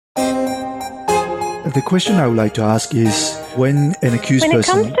The question I would like to ask is, when an accused person... When it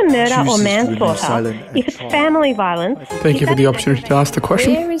comes to murder or manslaughter, if it's family violence... Thank you for the opportunity to ask the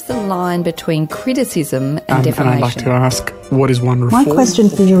question. Where is the line between criticism and defamation? And I'd like to ask, what is one reform? My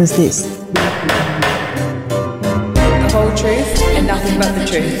question for you is this. The whole truth and nothing but the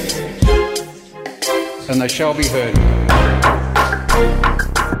truth. And they shall be heard.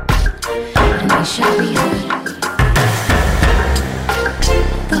 And they shall be heard.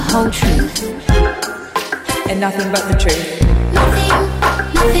 The whole truth. And nothing but the truth.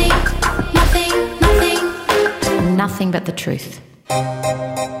 Nothing but the truth.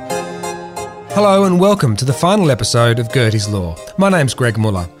 Hello and welcome to the final episode of Gertie's Law. My name's Greg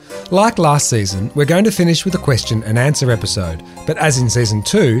Muller. Like last season, we're going to finish with a question and answer episode, but as in season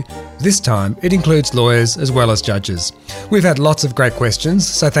 2, this time it includes lawyers as well as judges. We've had lots of great questions,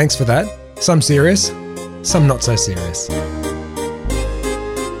 so thanks for that. Some serious, some not so serious.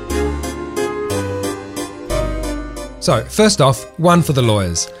 So, first off, one for the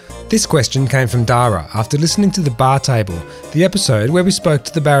lawyers. This question came from Dara after listening to The Bar Table, the episode where we spoke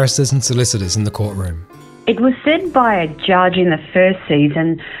to the barristers and solicitors in the courtroom. It was said by a judge in the first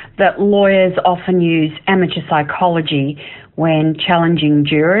season that lawyers often use amateur psychology when challenging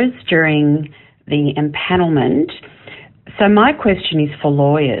jurors during the empanelment. So my question is for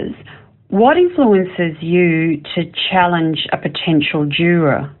lawyers. What influences you to challenge a potential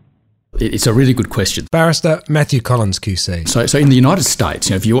juror? It's a really good question. Barrister Matthew Collins QC. So in the United States,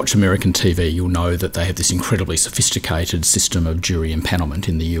 if you watch American TV, you'll know that they have this incredibly sophisticated system of jury empanelment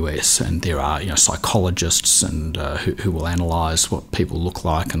in the US, and there are psychologists and who will analyse what people look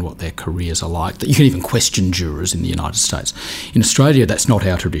like and what their careers are like. That you can even question jurors in the United States. In Australia, that's not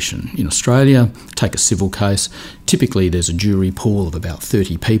our tradition. In Australia, take a civil case. Typically, there's a jury pool of about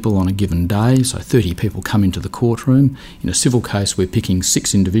 30 people on a given day, so 30 people come into the courtroom. In a civil case, we're picking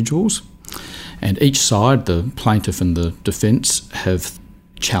 6 individuals. And each side, the plaintiff and the defence, have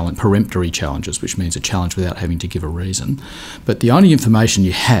peremptory challenges, which means a challenge without having to give a reason. But the only information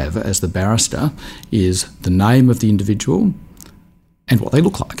you have as the barrister is the name of the individual and what they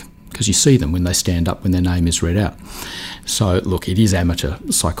look like, because you see them when they stand up when their name is read out. So, look, it is amateur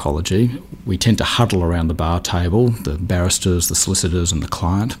psychology. We tend to huddle around the bar table, the barristers, the solicitors and the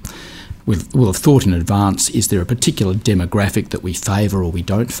client. We'll have thought in advance, is there a particular demographic that we favour or we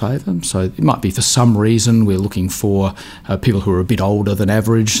don't favour? So it might be for some reason we're looking for people who are a bit older than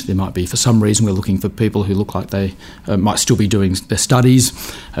average. There might be for some reason we're looking for people who look like they might still be doing their studies.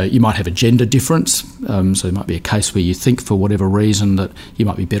 You might have a gender difference. So there might be a case where you think for whatever reason that you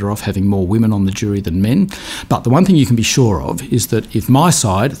might be better off having more women on the jury than men. But the one thing you can be sure of is that if my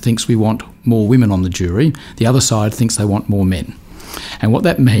side thinks we want more women on the jury, the other side thinks they want more men. And what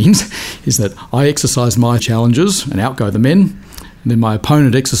that means is that I exercise my challenges and outgo the men, and then my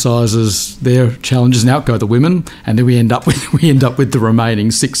opponent exercises their challenges and outgo the women, and then we end up with the remaining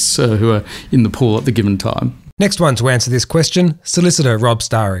 6 who are in the pool at the given time. Next one to answer this question, solicitor Rob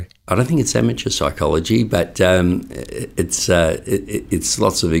Starry. I don't think it's amateur psychology, but it's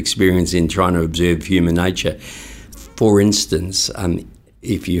lots of experience in trying to observe human nature. For instance,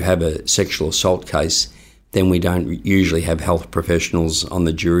 if you have a sexual assault case, then we don't usually have health professionals on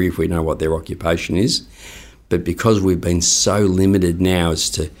the jury if we know what their occupation is. But because we've been so limited now as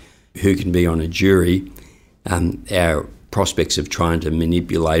to who can be on a jury, our prospects of trying to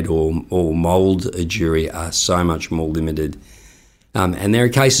manipulate or mould a jury are so much more limited. And there are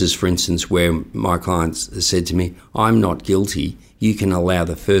cases, for instance, where my clients said to me, I'm not guilty. You can allow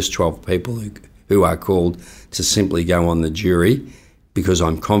the first 12 people who are called to simply go on the jury because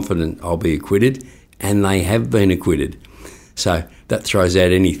I'm confident I'll be acquitted. And they have been acquitted. So that throws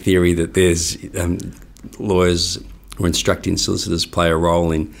out any theory that there's lawyers or instructing solicitors play a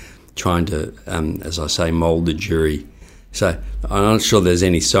role in trying to, as I say, mould the jury. So I'm not sure there's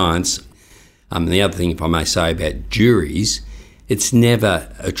any science. The other thing, if I may say, about juries, it's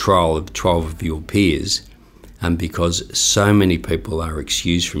never a trial of 12 of your peers because so many people are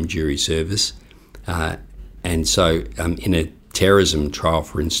excused from jury service. And so in a terrorism trial,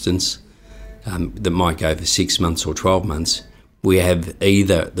 for instance, that might go for 6 months or 12 months, we have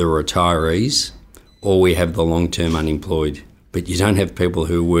either the retirees or we have the long-term unemployed. But you don't have people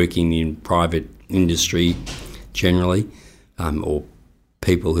who are working in private industry generally, or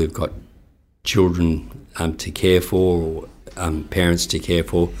people who've got children to care for or parents to care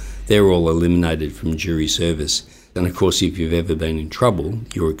for. They're all eliminated from jury service. And of course, if you've ever been in trouble,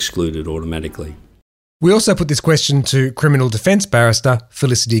 you're excluded automatically. We also put this question to criminal defence barrister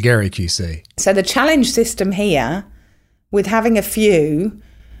Felicity Gerry QC. So the challenge system here, with having a few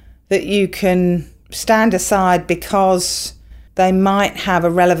that you can stand aside because they might have a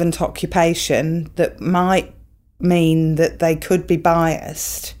relevant occupation that might mean that they could be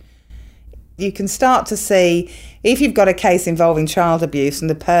biased. You can start to see, if you've got a case involving child abuse and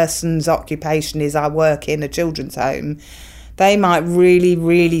the person's occupation is I work in a children's home, they might really,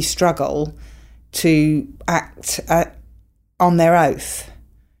 really struggle to act on their oath,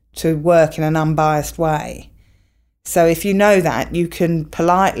 to work in an unbiased way. So if you know that, you can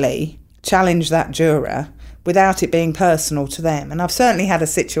politely challenge that juror without it being personal to them. And I've certainly had a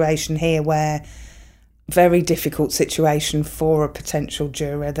situation here where, very difficult situation for a potential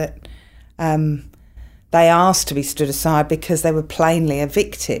juror, that they asked to be stood aside because they were plainly a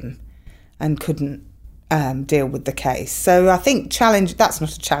victim and couldn't deal with the case. So I think that's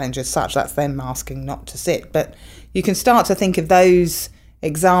not a challenge as such, that's them asking not to sit. But you can start to think of those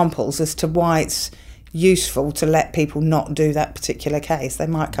examples as to why it's useful to let people not do that particular case. They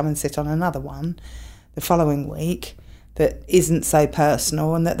might come and sit on another one the following week that isn't so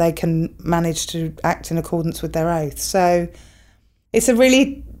personal and that they can manage to act in accordance with their oath. So it's a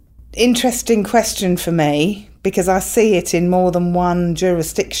really interesting question for me because I see it in more than one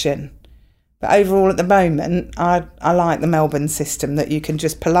jurisdiction. But overall at the moment, I like the Melbourne system, that you can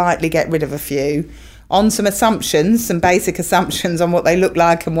just politely get rid of a few on some assumptions, some basic assumptions on what they look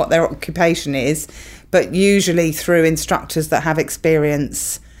like and what their occupation is, but usually through instructors that have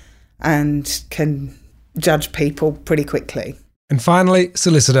experience and can judge people pretty quickly. And finally,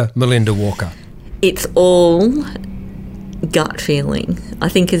 solicitor Melinda Walker. It's all gut feeling, I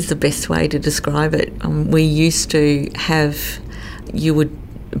think, is the best way to describe it. We used to have, you would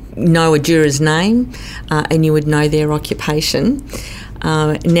know a juror's name and you would know their occupation.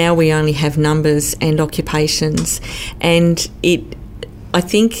 Now we only have numbers and occupations, and I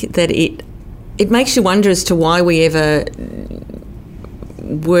think that it makes you wonder as to why we ever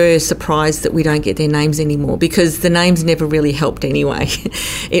were surprised that we don't get their names anymore, because the names never really helped anyway.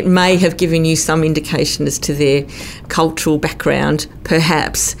 It may have given you some indication as to their cultural background,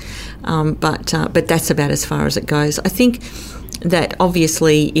 perhaps, but that's about as far as it goes. I think that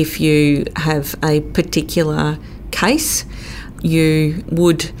obviously if you have a particular case, you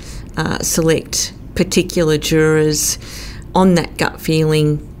would select particular jurors on that gut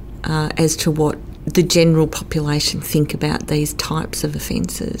feeling as to what the general population think about these types of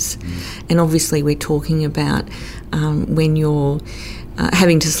offences. And obviously we're talking about when you're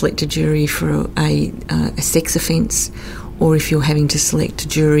having to select a jury for a sex offence, or if you're having to select a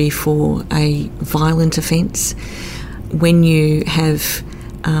jury for a violent offence. When you have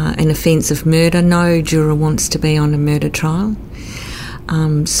an offence of murder, no juror wants to be on a murder trial.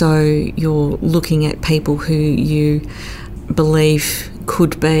 So you're looking at people who you believe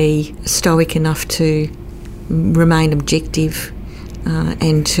could be stoic enough to remain objective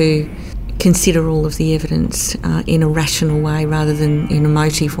and to consider all of the evidence in a rational way rather than in an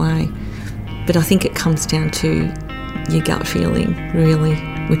emotive way. But I think it comes down to your gut feeling, really,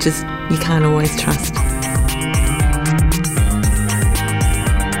 which is you can't always trust.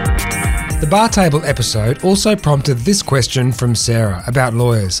 The Bar Table episode also prompted this question from Sarah about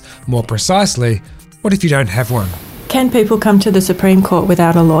lawyers. More precisely, what if you don't have one? Can people come to the Supreme Court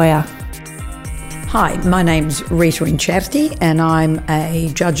without a lawyer? Hi, my name's Rita Incharity and I'm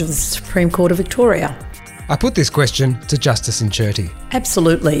a judge of the Supreme Court of Victoria. I put this question to Justice Incharity.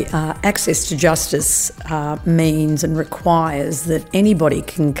 Absolutely. Access to justice means and requires that anybody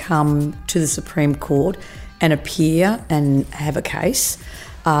can come to the Supreme Court and appear and have a case,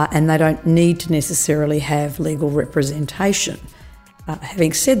 and they don't need to necessarily have legal representation.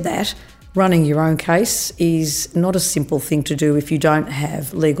 Having said that, running your own case is not a simple thing to do if you don't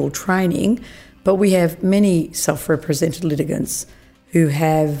have legal training, but we have many self-represented litigants who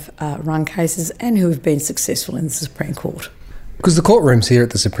have run cases and who have been successful in the Supreme Court. Because the courtrooms here at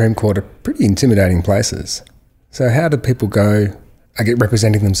the Supreme Court are pretty intimidating places. So how do people go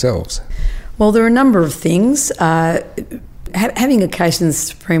representing themselves? Well, there are a number of things. Having a case in the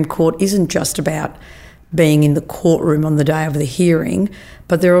Supreme Court isn't just about being in the courtroom on the day of the hearing,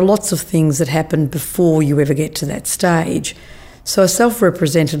 but there are lots of things that happen before you ever get to that stage. So a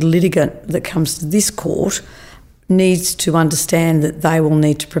self-represented litigant that comes to this court needs to understand that they will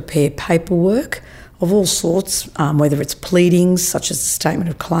need to prepare paperwork of all sorts, whether it's pleadings, such as a statement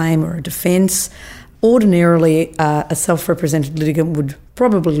of claim or a defence. Ordinarily, a self-represented litigant would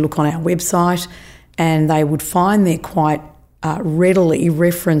probably look on our website and they would find there quite readily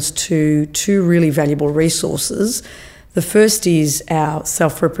reference to two really valuable resources. The first is our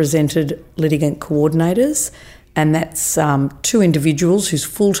self-represented litigant coordinators, and that's two individuals whose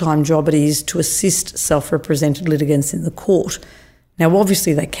full-time job it is to assist self-represented litigants in the court. Now,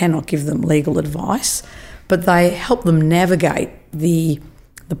 obviously, they cannot give them legal advice, but they help them navigate the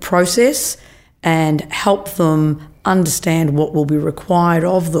process and help them understand what will be required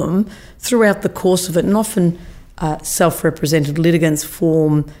of them throughout the course of it. And often self-represented litigants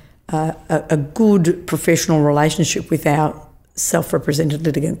form a good professional relationship with our self-represented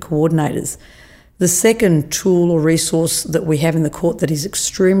litigant coordinators. The second tool or resource that we have in the court that is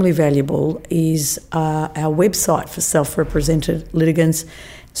extremely valuable is our website for self-represented litigants.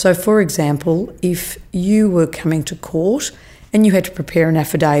 So, for example, if you were coming to court and you had to prepare an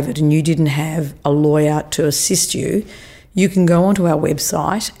affidavit and you didn't have a lawyer to assist you, you can go onto our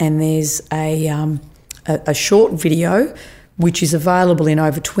website and there's a short video which is available in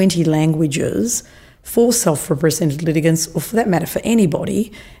over 20 languages for self-represented litigants, or for that matter for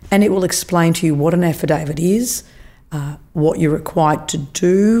anybody, and it will explain to you what an affidavit is, what you're required to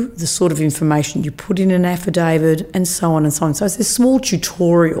do, the sort of information you put in an affidavit, and so on and so on. So there's small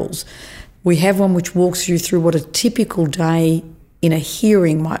tutorials. We have one which walks you through what a typical day in a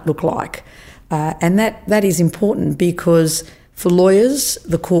hearing might look like, and that is important because for lawyers,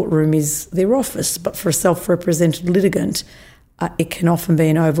 the courtroom is their office, but for a self-represented litigant, it can often be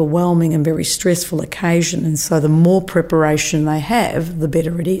an overwhelming and very stressful occasion, and so the more preparation they have, the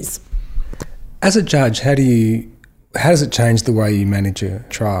better it is. As a judge, how does it change the way you manage a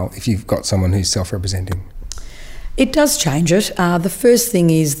trial if you've got someone who's self-representing? It does change it. The first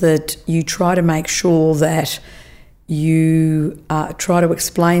thing is that you try to make sure that you try to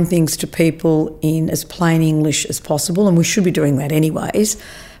explain things to people in as plain English as possible, and we should be doing that anyways.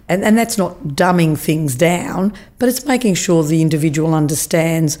 And that's not dumbing things down, but it's making sure the individual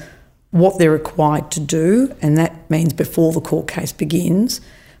understands what they're required to do, and that means before the court case begins.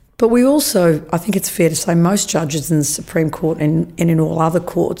 But we also, I think it's fair to say, most judges in the Supreme Court and in all other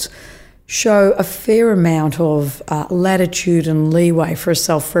courts show a fair amount of latitude and leeway for a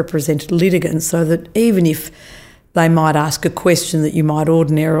self-represented litigant, so that even if they might ask a question that you might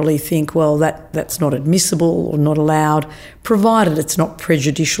ordinarily think, well, that's not admissible or not allowed, provided it's not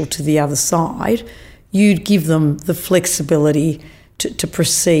prejudicial to the other side, you'd give them the flexibility to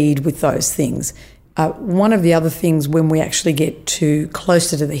proceed with those things. One of the other things, when we actually get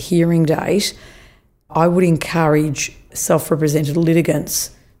closer to the hearing date, I would encourage self-represented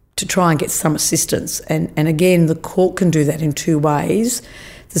litigants to try and get some assistance. And again, the court can do that in two ways.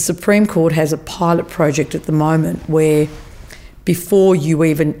 The Supreme Court has a pilot project at the moment where before you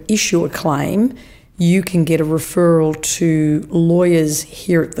even issue a claim, you can get a referral to lawyers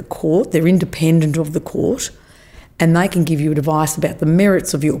here at the court. They're independent of the court, and they can give you advice about the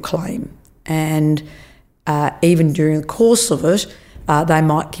merits of your claim. And even during the course of it, they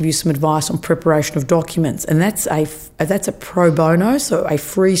might give you some advice on preparation of documents. And that's a pro bono, so a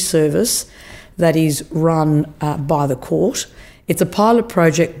free service that is run by the court. It's a pilot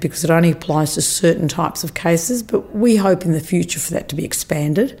project because it only applies to certain types of cases, but we hope in the future for that to be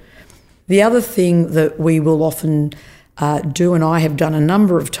expanded. The other thing that we will often do, and I have done a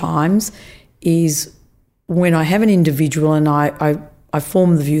number of times, is when I have an individual and I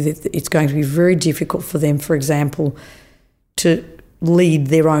form the view that it's going to be very difficult for them, for example, to lead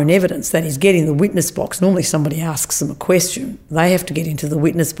their own evidence, that is, get in the witness box. Normally somebody asks them a question. They have to get into the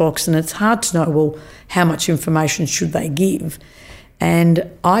witness box, and it's hard to know, well, how much information should they give? And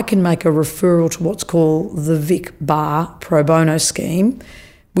I can make a referral to what's called the Vic Bar Pro Bono Scheme,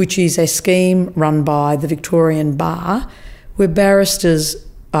 which is a scheme run by the Victorian Bar, where barristers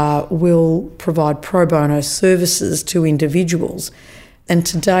will provide pro bono services to individuals. And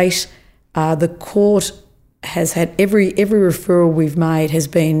to date, the court has had every referral we've made has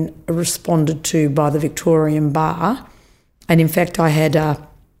been responded to by the Victorian Bar. And in fact, I had a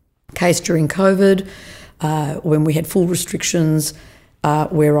case during COVID when we had full restrictions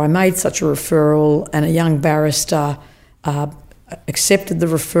where I made such a referral, and a young barrister accepted the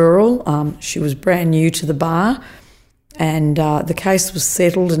referral. She was brand new to the bar, and the case was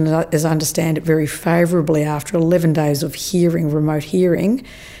settled, and as I understand it, very favourably after 11 days of remote hearing.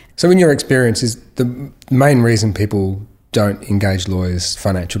 So in your experience, is the main reason people don't engage lawyers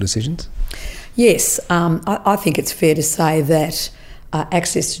financial decisions? Yes, I think it's fair to say that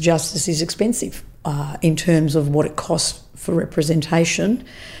access to justice is expensive in terms of what it costs for representation.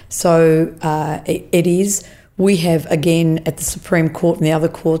 So it is. We have, again, at the Supreme Court and the other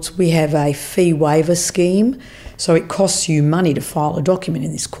courts, we have a fee waiver scheme. So it costs you money to file a document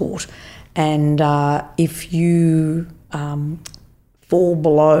in this court. And if you fall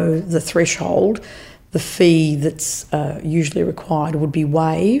below the threshold, the fee that's usually required would be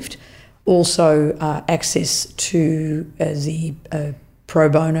waived. Also, access to the pro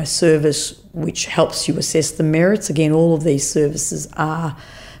bono service, which helps you assess the merits. Again, all of these services are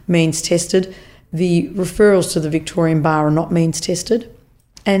means tested. the referrals to the Victorian Bar are not means tested.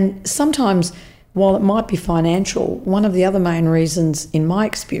 And sometimes, while it might be financial, one of the other main reasons in my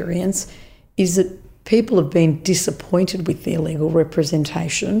experience is that people have been disappointed with their legal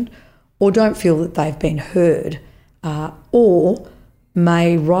representation or don't feel that they've been heard, or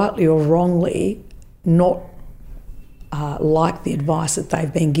may rightly or wrongly not like the advice that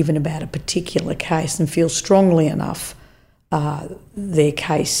they've been given about a particular case and feel strongly enough their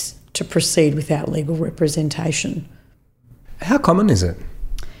case to proceed without legal representation. How common is it?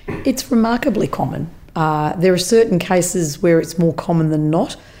 It's remarkably common. There are certain cases where it's more common than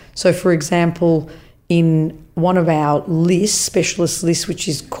not. So, for example, in one of our lists, specialist lists, which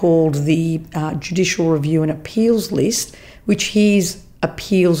is called the Judicial Review and Appeals list, which hears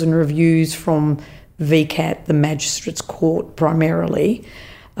appeals and reviews from VCAT, the Magistrates Court primarily,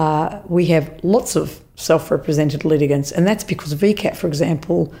 we have lots of self-represented litigants, and that's because VCAT, for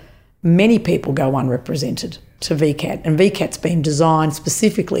example, many people go unrepresented to VCAT, and VCAT's been designed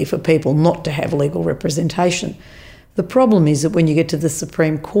specifically for people not to have legal representation. The problem is that when you get to the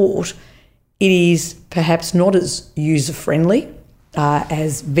Supreme Court, it is perhaps not as user-friendly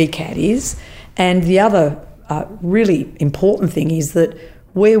as VCAT is, and the other really important thing is that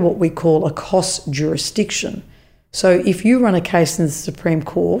we're what we call a cost jurisdiction. So if you run a case in the Supreme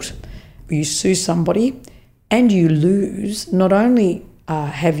Court, you sue somebody and you lose, not only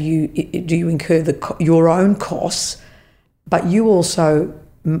do you incur your own costs, but you also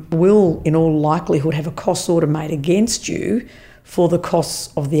will, in all likelihood, have a costs order made against you for the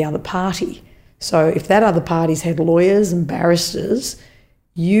costs of the other party. So if that other party's had lawyers and barristers,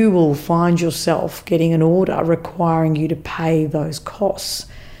 you will find yourself getting an order requiring you to pay those costs.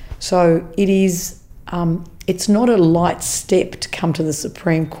 So it is, it's not a light step to come to the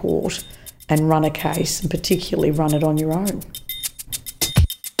Supreme Court and run a case, and particularly run it on your own.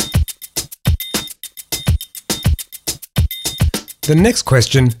 The next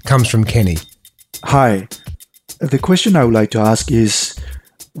question comes from Kenny. Hi. The question I would like to ask is,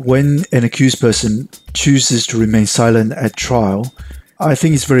 when an accused person chooses to remain silent at trial, I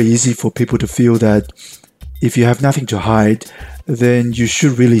think it's very easy for people to feel that if you have nothing to hide, then you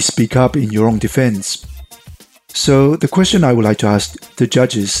should really speak up in your own defense. So the question I would like to ask the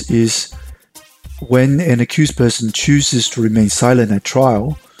judges is, when an accused person chooses to remain silent at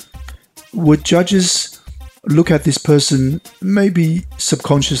trial, would judges look at this person maybe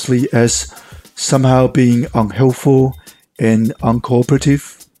subconsciously as somehow being unhelpful and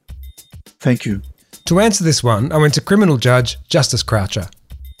uncooperative? Thank you. To answer this one, I went to criminal judge Justice Croucher.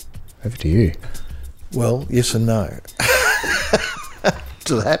 Over to you. Well, yes and no.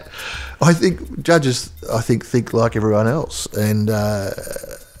 To that, I think judges, think like everyone else, and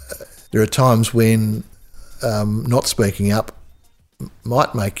there are times when not speaking up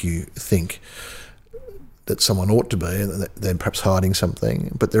might make you think that someone ought to be, and they're perhaps hiding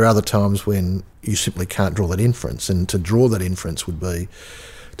something. But there are other times when you simply can't draw that inference, and to draw that inference would be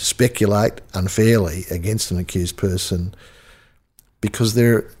to speculate unfairly against an accused person, because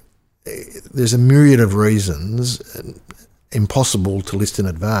there's a myriad of reasons, impossible to list in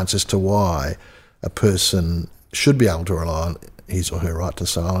advance, as to why a person should be able to rely on his or her right to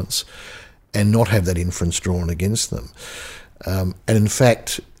silence and not have that inference drawn against them. And in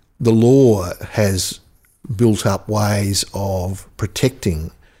fact, the law has built up ways of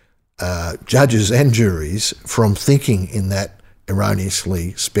protecting judges and juries from thinking in that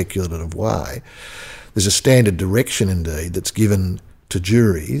erroneously speculative way. There's a standard direction, indeed, that's given to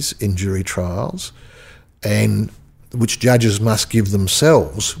juries in jury trials, and which judges must give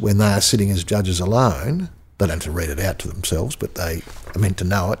themselves when they are sitting as judges alone. They don't have to read it out to themselves, but they are meant to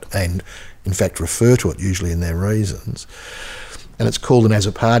know it and, in fact, refer to it, usually in their reasons. And it's called an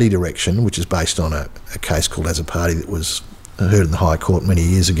as-a-party direction, which is based on a case called as-a-party that was heard in the High Court many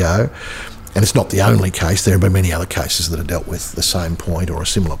years ago. And it's not the only case. There have been many other cases that have dealt with the same point or a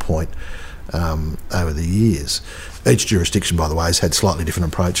similar point over the years. Each jurisdiction, by the way, has had slightly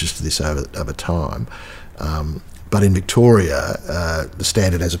different approaches to this over time. But in Victoria, the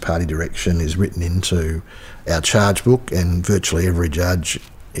standard as-a-party direction is written into our charge book, and virtually every judge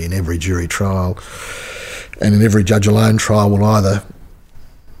in every jury trial and in every judge-alone trial will either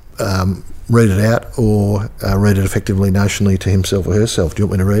read it out or read it effectively notionally to himself or herself. Do you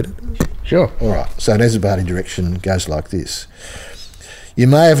want me to read it? Sure. All right. So an as-a-party direction goes like this. You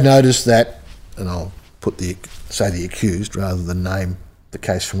may have noticed that, and I'll put the accused rather than name the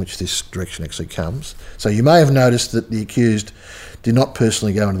case from which this direction actually comes. So you may have noticed that the accused did not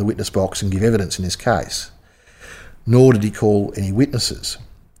personally go into the witness box and give evidence in this case, nor did he call any witnesses.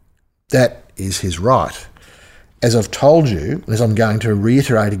 That is his right. As I've told you, and as I'm going to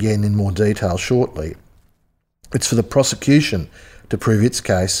reiterate again in more detail shortly, it's for the prosecution to prove its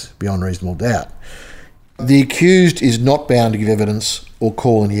case beyond reasonable doubt. The accused is not bound to give evidence or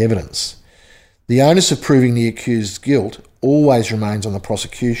call any evidence. The onus of proving the accused's guilt always remains on the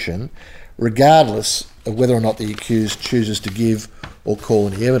prosecution, regardless of whether or not the accused chooses to give or call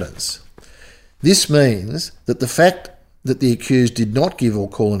any evidence. This means that the fact that the accused did not give or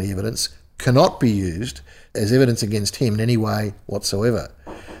call any evidence cannot be used as evidence against him in any way whatsoever.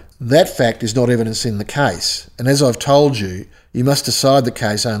 That fact is not evidence in the case, and as I've told you, you must decide the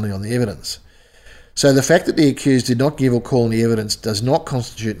case only on the evidence. So the fact that the accused did not give or call any evidence does not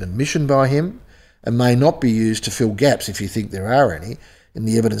constitute an admission by him and may not be used to fill gaps, if you think there are any, in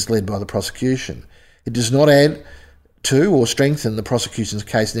the evidence led by the prosecution. It does not add to or strengthen the prosecution's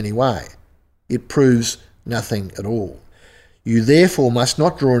case in any way. It proves nothing at all. You therefore must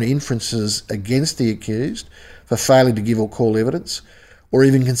not draw any inferences against the accused for failing to give or call evidence, or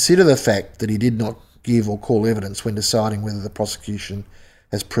even consider the fact that he did not give or call evidence when deciding whether the prosecution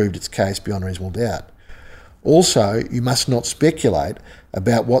has proved its case beyond reasonable doubt. Also, you must not speculate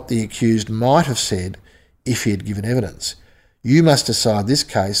about what the accused might have said if he had given evidence. You must decide this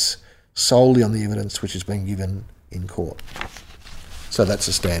case solely on the evidence which has been given in court. So that's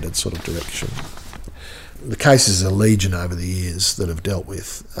a standard sort of direction. The cases are legion over the years that have dealt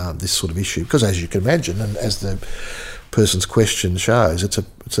with this sort of issue, because as you can imagine, and as the person's question shows,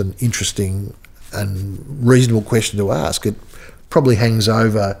 it's an interesting and reasonable question to ask. It probably hangs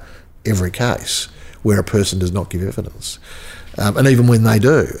over every case where a person does not give evidence. And even when they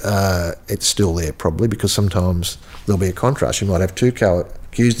do, it's still there probably, because sometimes there'll be a contrast. You might have two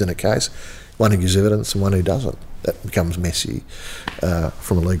co-accused in a case, one who gives evidence and one who doesn't. That becomes messy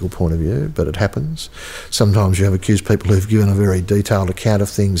from a legal point of view, but it happens. Sometimes you have accused people who've given a very detailed account of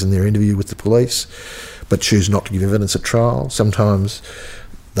things in their interview with the police, but choose not to give evidence at trial. Sometimes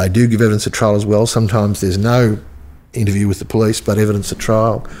they do give evidence at trial as well. Sometimes there's no interview with the police, but evidence at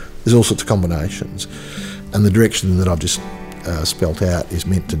trial. There's all sorts of combinations. And the direction that I've just spelt out is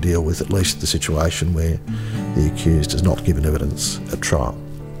meant to deal with at least the situation where the accused has not given evidence at trial.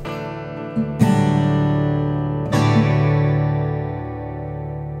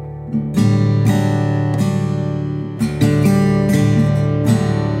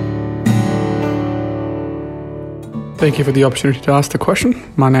 Thank you for the opportunity to ask the question.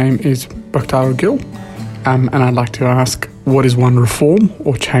 My name is Bakhtar Gil, and I'd like to ask, what is one reform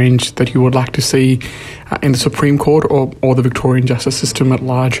or change that you would like to see in the Supreme Court or the Victorian justice system at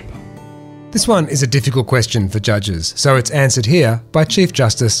large? This one is a difficult question for judges, so it's answered here by Chief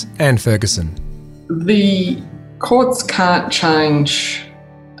Justice Anne Ferguson. The courts can't change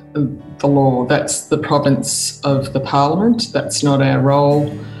the law. That's the province of the Parliament. That's not our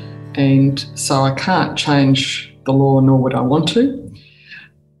role. And so I can't change the law, nor would I want to.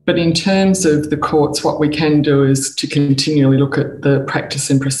 But in terms of the courts, what we can do is to continually look at the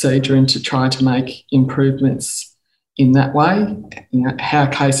practice and procedure and to try to make improvements in that way. You know, how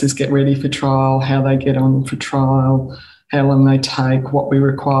cases get ready for trial, how they get on for trial, how long they take, what we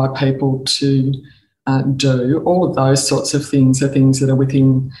require people to do. All of those sorts of things are things that are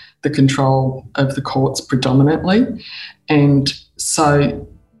within the control of the courts predominantly. And so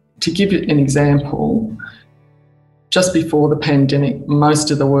to give you an example, just before the pandemic, most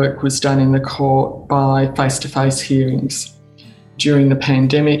of the work was done in the court by face-to-face hearings. During the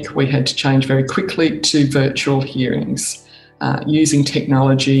pandemic, we had to change very quickly to virtual hearings, using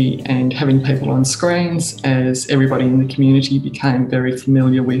technology and having people on screens, as everybody in the community became very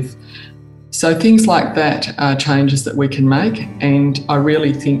familiar with. So things like that are changes that we can make, and I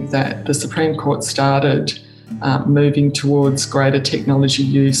really think that the Supreme Court started moving towards greater technology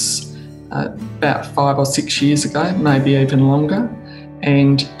use about 5 or 6 years ago, maybe even longer,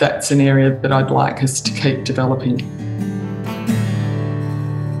 and that's an area that I'd like us to keep developing.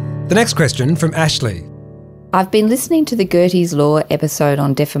 The next question from Ashley. I've been listening to the Gertie's Law episode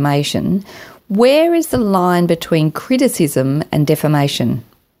on defamation. Where is the line between criticism and defamation?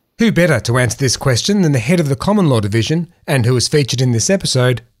 Who better to answer this question than the head of the Common Law Division, and who was featured in this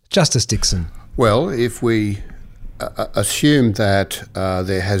episode, Justice Dixon? Well, if we assume that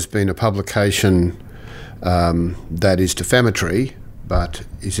there has been a publication that is defamatory but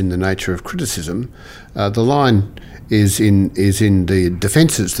is in the nature of criticism, the line is in the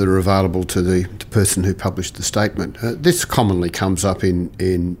defences that are available to the person who published the statement. This commonly comes up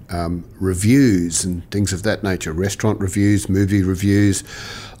in reviews and things of that nature, restaurant reviews, movie reviews,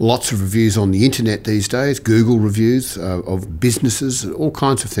 lots of reviews on the internet these days, Google reviews of businesses, all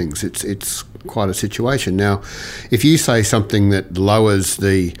kinds of things. It's quite a situation. Now, if you say something that lowers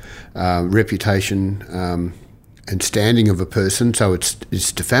the reputation standing of a person, so it's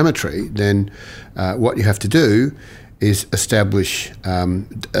defamatory, then what you have to do is establish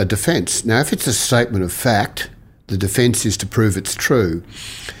a defence. Now, if it's a statement of fact, the defence is to prove it's true.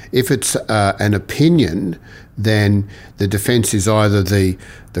 If it's an opinion, then the defence is either the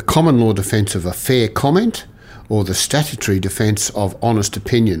common law defence of a fair comment or the statutory defence of honest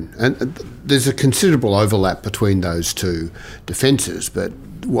opinion. And there's a considerable overlap between those two defences, but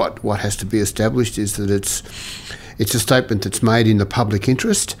what has to be established is that it's a statement that's made in the public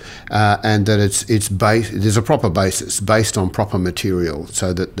interest and that there's a proper basis based on proper material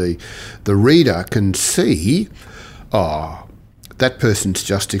so that the reader can see, that person's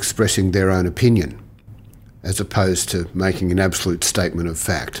just expressing their own opinion as opposed to making an absolute statement of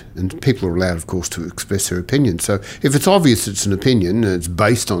fact. And people are allowed, of course, to express their opinion. So if it's obvious it's an opinion and it's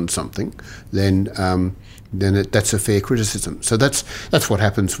based on something, then that's a fair criticism. So that's what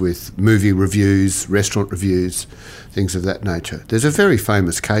happens with movie reviews, restaurant reviews, things of that nature. There's a very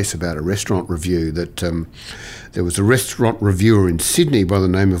famous case about a restaurant review that there was a restaurant reviewer in Sydney by the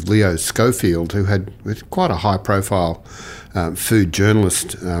name of Leo Schofield who was quite a high-profile food journalist,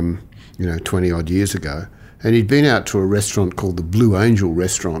 20-odd years ago. And he'd been out to a restaurant called the Blue Angel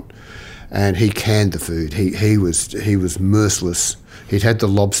Restaurant, and he canned the food. He was merciless. He'd had the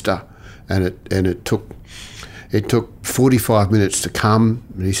lobster, and it took 45 minutes to come.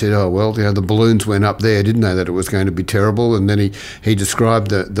 And he said, the balloons went up there. Didn't know that it was going to be terrible. And then he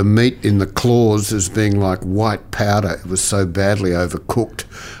described the meat in the claws as being like white powder. It was so badly overcooked.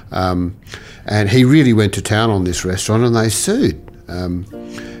 And he really went to town on this restaurant, and they sued.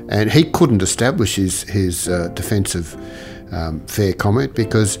 And he couldn't establish his defence of fair comment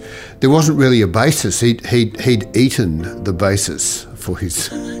because there wasn't really a basis. He'd eaten the basis for his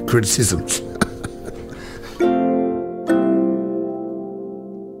criticisms.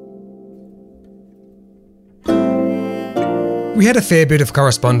 We had a fair bit of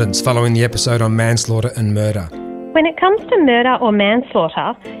correspondence following the episode on manslaughter and murder. When it comes to murder or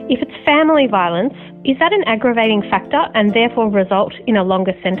manslaughter, if it's family violence, is that an aggravating factor and therefore result in a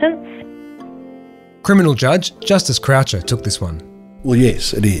longer sentence? Criminal judge Justice Croucher took this one. Well,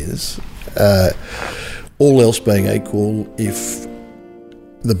 yes, it is. All else being equal, if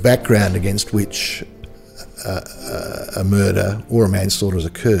the background against which a murder or a manslaughter has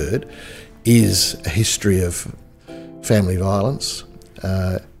occurred is a history of family violence,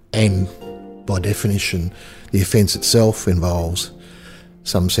 and by definition the offence itself involves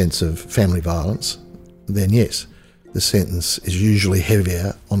some sense of family violence, then yes, the sentence is usually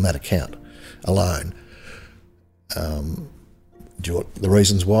heavier on that account alone. Do you want the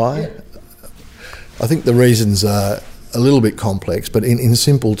reasons why? I think the reasons are a little bit complex, but in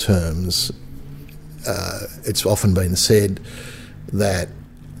simple terms, it's often been said that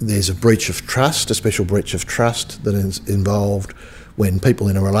there's a breach of trust, a special breach of trust that is involved when people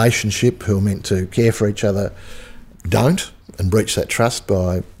in a relationship who are meant to care for each other don't and breach that trust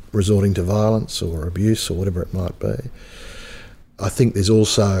by resorting to violence or abuse or whatever it might be. I think there's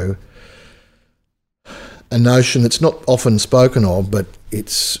also a notion that's not often spoken of, but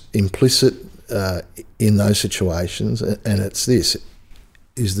it's implicit in those situations, and it's this,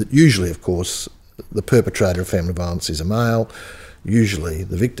 is that usually, of course, the perpetrator of family violence is a male, usually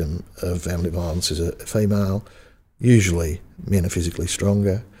the victim of family violence is a female, usually men are physically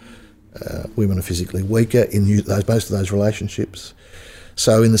stronger, women are physically weaker in most of those relationships.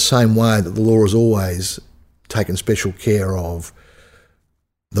 So in the same way that the law has always taken special care of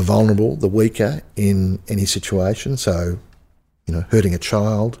the vulnerable, the weaker in any situation, so, hurting a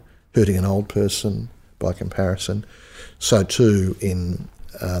child, hurting an old person by comparison, so too in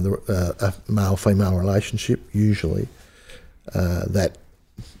a male-female relationship, usually, that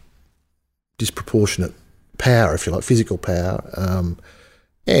disproportionate power, if you like, physical power,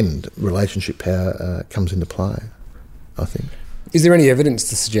 and relationship power comes into play, I think. Is there any evidence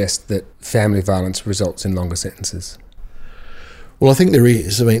to suggest that family violence results in longer sentences? Well, I think there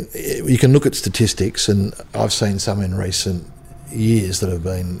is. I mean, you can look at statistics, and I've seen some in recent years that have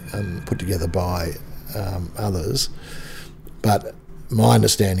been put together by others, but my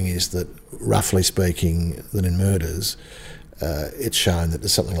understanding is that, roughly speaking, that in murders, it's shown that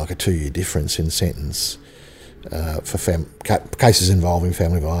there's something like a 2-year difference in sentence for cases involving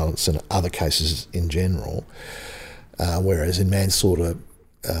family violence and other cases in general, whereas in manslaughter,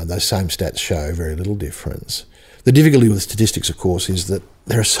 those same stats show very little difference. The difficulty with statistics, of course, is that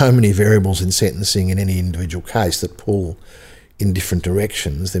there are so many variables in sentencing in any individual case that pull in different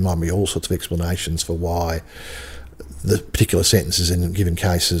directions. There might be all sorts of explanations for why the particular sentences in given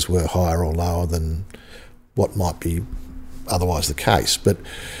cases were higher or lower than what might be otherwise the case. But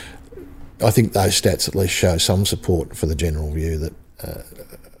I think those stats at least show some support for the general view that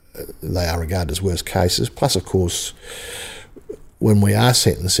they are regarded as worst cases. Plus, of course, when we are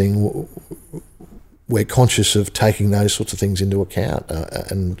sentencing, we're conscious of taking those sorts of things into account.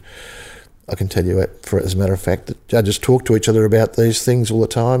 And I can tell you, as a matter of fact, that judges talk to each other about these things all the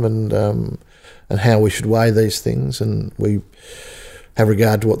time, and how we should weigh these things, and we have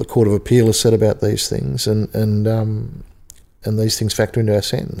regard to what the Court of Appeal has said about these things, and these things factor into our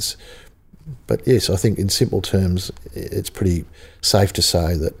sentence. But yes, I think in simple terms, it's pretty safe to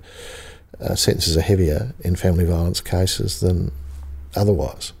say that sentences are heavier in family violence cases than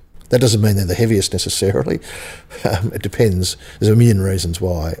otherwise. That doesn't mean they're the heaviest necessarily. It depends. There's a million reasons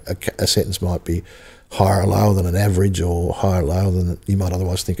why a sentence might be higher or lower than an average, or higher or lower than you might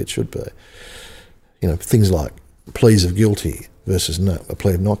otherwise think it should be. You know, things like pleas of guilty versus a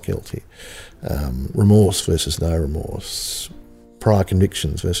plea of not guilty, remorse versus no remorse, prior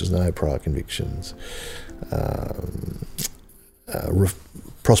convictions versus no prior convictions,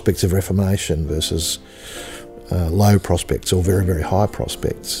 prospects of reformation versus low prospects or very, very high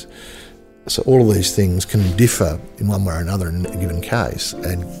prospects. So all of these things can differ in one way or another in a given case,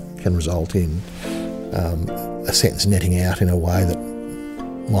 and can result in a sentence netting out in a way that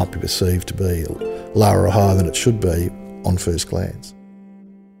might be perceived to be lower or higher than it should be on first glance.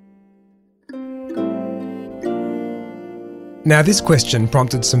 Now, this question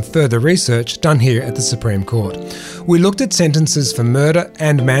prompted some further research done here at the Supreme Court. We looked at sentences for murder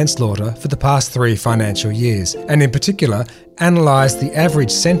and manslaughter for the past 3 financial years, and in particular, analysed the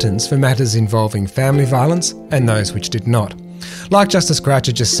average sentence for matters involving family violence and those which did not. Like Justice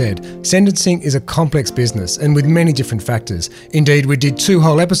Croucher just said, sentencing is a complex business and with many different factors. Indeed, we did 2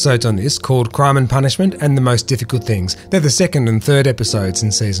 whole episodes on this called Crime and Punishment and The Most Difficult Things. They're the 2nd and 3rd episodes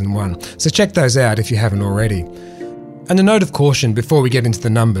in Season 1, so check those out if you haven't already. And a note of caution before we get into the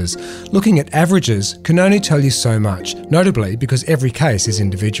numbers, looking at averages can only tell you so much, notably because every case is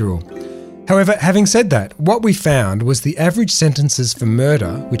individual. However, having said that, what we found was the average sentences for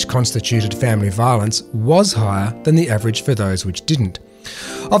murder, which constituted family violence, was higher than the average for those which didn't.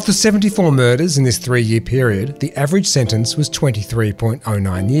 Of the 74 murders in this 3-year period, the average sentence was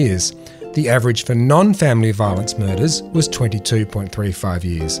 23.09 years. The average for non-family violence murders was 22.35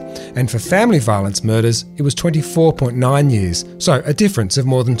 years. And for family violence murders, it was 24.9 years, so a difference of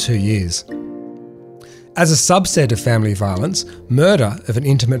more than 2 years. As a subset of family violence, murder of an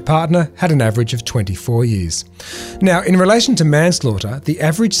intimate partner had an average of 24 years. Now, in relation to manslaughter, the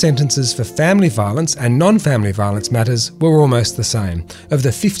average sentences for family violence and non-family violence matters were almost the same. Of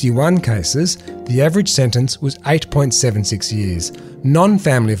the 51 cases, the average sentence was 8.76 years.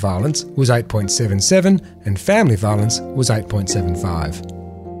 Non-family violence was 8.77 and family violence was 8.75.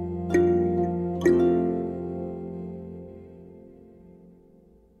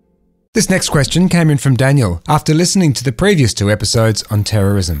 This next question came in from Daniel after listening to the previous 2 episodes on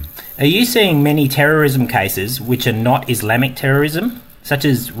terrorism. Are you seeing many terrorism cases which are not Islamic terrorism, such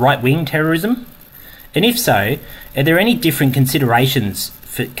as right-wing terrorism? And if so, are there any different considerations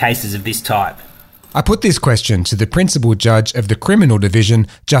for cases of this type? I put this question to the Principal Judge of the Criminal Division,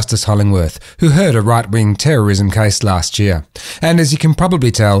 Justice Hollingworth, who heard a right-wing terrorism case last year. And as you can probably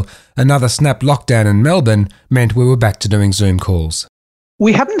tell, another snap lockdown in Melbourne meant we were back to doing Zoom calls.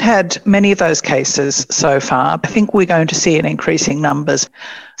 We haven't had many of those cases so far. I think we're going to see in increasing numbers.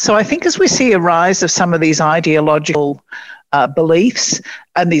 So I think as we see a rise of some of these ideological beliefs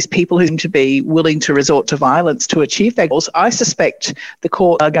and these people who seem to be willing to resort to violence to achieve their goals, I suspect the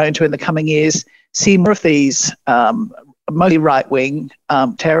court are going to, in the coming years, see more of these mostly right-wing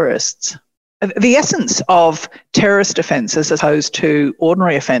terrorists. The essence of terrorist offences as opposed to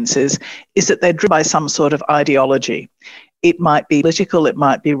ordinary offences is that they're driven by some sort of ideology. It might be political, it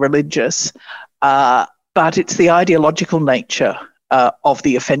might be religious, but it's the ideological nature of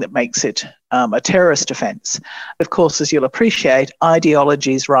the offence that makes it a terrorist offence. Of course, as you'll appreciate,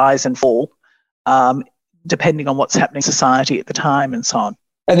 ideologies rise and fall depending on what's happening in society at the time and so on.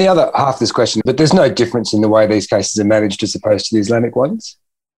 And the other half of this question, but there's no difference in the way these cases are managed as opposed to the Islamic ones?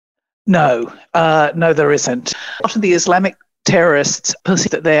 No, there isn't. A lot of the Islamic terrorists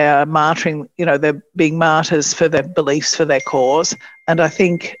perceive that they're martyring, they're being martyrs for their beliefs, for their cause. And I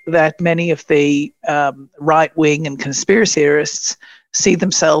think that many of the right-wing and conspiracy theorists see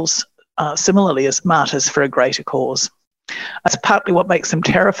themselves similarly as martyrs for a greater cause. That's partly what makes them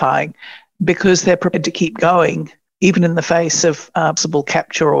terrifying, because they're prepared to keep going, even in the face of possible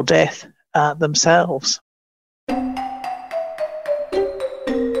capture or death themselves.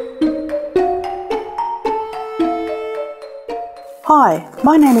 Hi,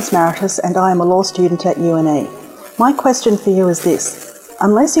 my name is Maritus and I am a law student at UNE. My question for you is this.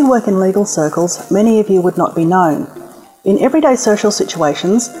 Unless you work in legal circles, many of you would not be known. In everyday social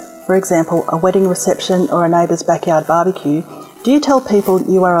situations, for example, a wedding reception or a neighbour's backyard barbecue, do you tell people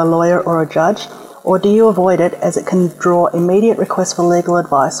you are a lawyer or a judge, or do you avoid it as it can draw immediate requests for legal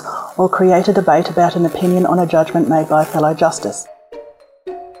advice or create a debate about an opinion on a judgment made by a fellow justice?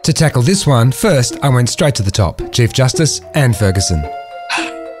 To tackle this one, first I went straight to the top, Chief Justice Anne Ferguson.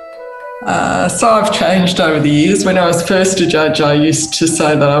 So I've changed over the years. When I was first a judge, I used to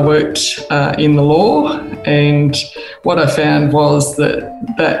say that I worked in the law, and what I found was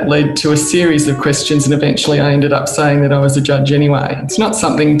that led to a series of questions, and eventually I ended up saying that I was a judge anyway. It's not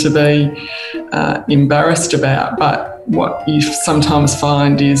something to be embarrassed about, but what you sometimes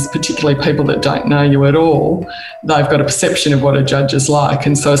find is, particularly people that don't know you at all, they've got a perception of what a judge is like,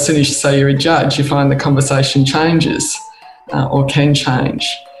 and so as soon as you say you're a judge, you find the conversation changes or can change.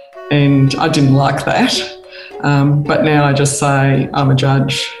 And I didn't like that, but now I just say I'm a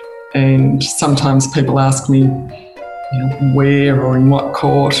judge, and sometimes people ask me, where or in what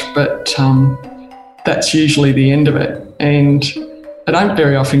court, but that's usually the end of it. And I don't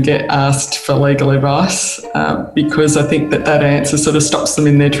very often get asked for legal advice because I think that answer sort of stops them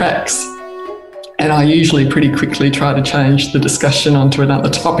in their tracks. And I usually pretty quickly try to change the discussion onto another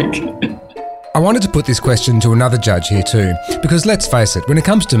topic. I wanted to put this question to another judge here too, because let's face it, when it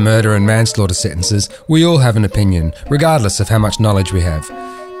comes to murder and manslaughter sentences, we all have an opinion, regardless of how much knowledge we have.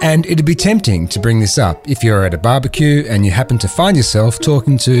 And it'd be tempting to bring this up if you're at a barbecue and you happen to find yourself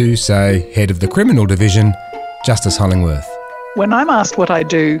talking to, say, head of the criminal division, Justice Hollingworth. When I'm asked what I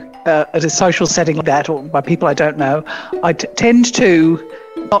do at a social setting like that, or by people I don't know, I tend to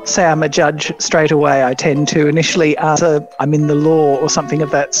not say I'm a judge straight away. I tend to initially answer I'm in the law or something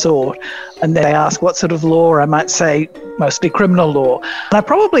of that sort, and then they ask what sort of law. I might say mostly criminal law. And I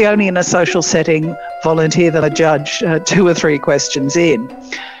probably only in a social setting volunteer that I judge 2 or 3 questions in.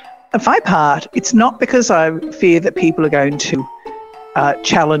 And for my part, it's not because I fear that people are going to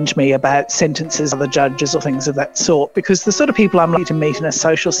challenge me about sentences of the judges or things of that sort, because the sort of people I'm likely to meet in a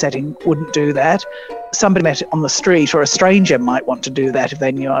social setting wouldn't do that. Somebody met on the street or a stranger might want to do that if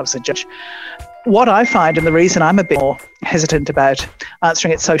they knew I was a judge. What I find, and the reason I'm a bit more hesitant about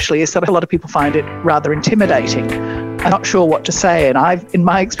answering it socially, is that a lot of people find it rather intimidating. I'm not sure what to say, and in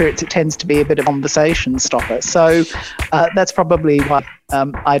my experience, it tends to be a bit of a conversation stopper. So that's probably why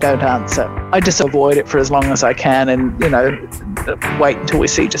I don't answer. I just avoid it for as long as I can, and wait until we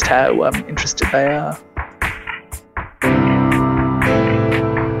see just how interested they are.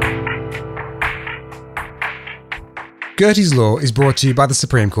 Gertie's Law is brought to you by the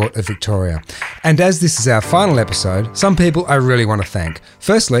Supreme Court of Victoria. And as this is our final episode, some people I really want to thank.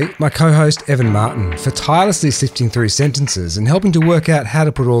 Firstly, my co-host Evan Martin for tirelessly sifting through sentences and helping to work out how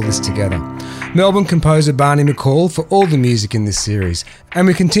to put all this together. Melbourne composer Barney McCall for all the music in this series. And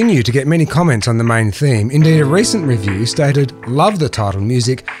we continue to get many comments on the main theme. Indeed, a recent review stated, "Love the title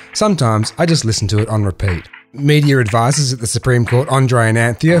music. Sometimes I just listen to it on repeat." Media advisors at the Supreme Court, Andre and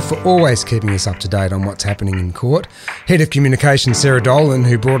Anthea, for always keeping us up to date on what's happening in court. Head of Communications Sarah Dolan,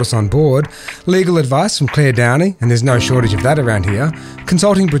 who brought us on board. Legal advice from Claire Downey, and there's no shortage of that around here.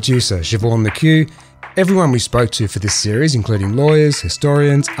 Consulting producer Siobhan McHugh. Everyone we spoke to for this series, including lawyers,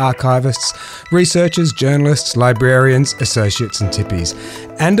 historians, archivists, researchers, journalists, librarians, associates and tippies.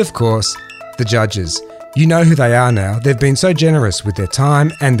 And of course, the judges. You know who they are now. They've been so generous with their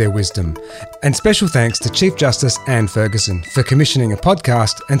time and their wisdom. And special thanks to Chief Justice Anne Ferguson for commissioning a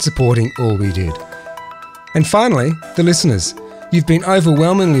podcast and supporting all we did. And finally, the listeners. You've been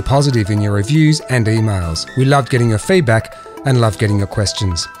overwhelmingly positive in your reviews and emails. We loved getting your feedback and loved getting your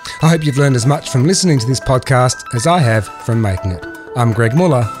questions. I hope you've learned as much from listening to this podcast as I have from making it. I'm Greg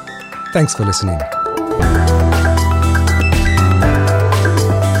Muller. Thanks for listening.